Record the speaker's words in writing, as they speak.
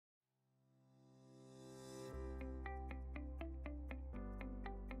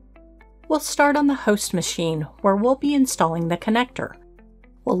We'll start on the host machine where we'll be installing the connector.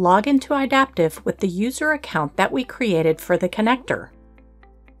 We'll log into Idaptive with the user account that we created for the connector.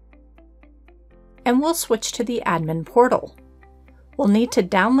 And we'll switch to the admin portal. We'll need to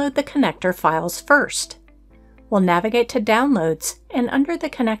download the connector files first. We'll navigate to Downloads and under the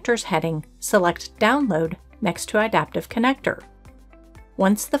Connectors heading, select Download next to Idaptive Connector.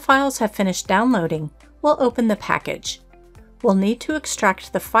 Once the files have finished downloading, we'll open the package. We'll need to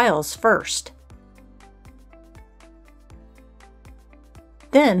extract the files first.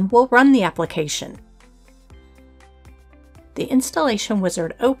 Then we'll run the application. The installation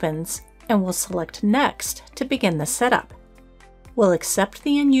wizard opens and we'll select Next to begin the setup. We'll accept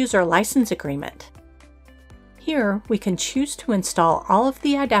the end-user license agreement. Here we can choose to install all of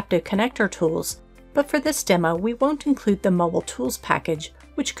the Idaptive connector tools, but for this demo we won't include the mobile tools package,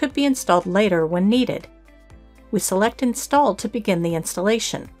 which could be installed later when needed. We select Install to begin the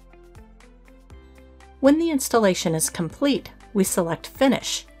installation. When the installation is complete, we select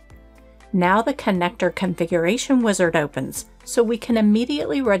Finish. Now the connector configuration wizard opens, so we can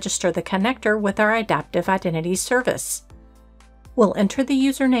immediately register the connector with our Idaptive Identity service. We'll enter the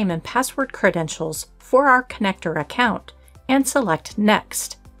username and password credentials for our connector account and select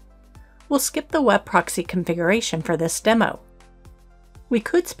Next. We'll skip the web proxy configuration for this demo. We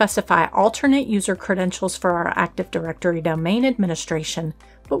could specify alternate user credentials for our Active Directory domain administration,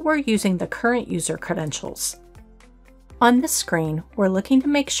 but we're using the current user credentials. On this screen, we're looking to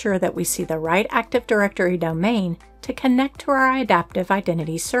make sure that we see the right Active Directory domain to connect to our Idaptive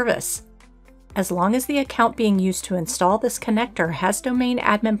Identity service. As long as the account being used to install this connector has domain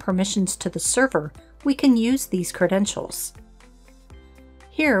admin permissions to the server, we can use these credentials.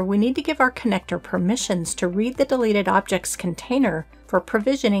 Here, we need to give our connector permissions to read the deleted objects container for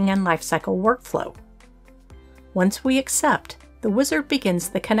provisioning and lifecycle workflow. Once we accept, the wizard begins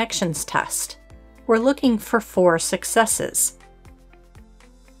the connections test. We're looking for 4 successes.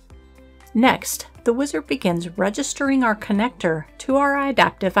 Next, the wizard begins registering our connector to our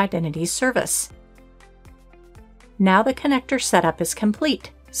Idaptive Identity service. Now the connector setup is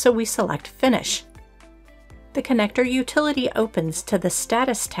complete, so we select Finish. The connector utility opens to the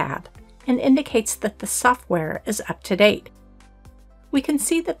Status tab and indicates that the software is up to date. We can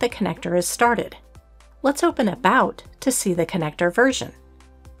see that the connector is started. Let's open About to see the connector version.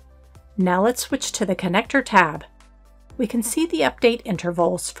 Now let's switch to the Connector tab. We can see the update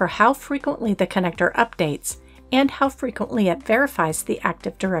intervals for how frequently the connector updates and how frequently it verifies the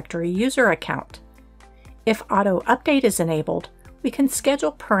Active Directory user account. If Auto Update is enabled, we can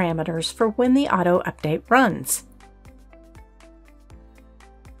schedule parameters for when the auto update runs.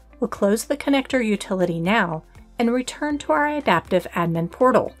 We'll close the connector utility now and return to our Idaptive admin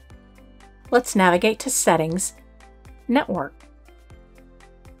portal. Let's navigate to Settings, Network.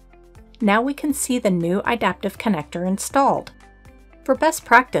 Now we can see the new Idaptive connector installed. For best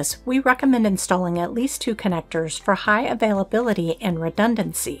practice, we recommend installing at least 2 connectors for high availability and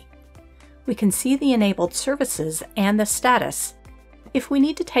redundancy. We can see the enabled services and the status. If we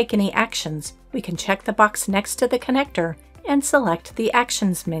need to take any actions, we can check the box next to the connector and select the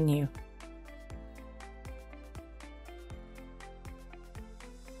Actions menu.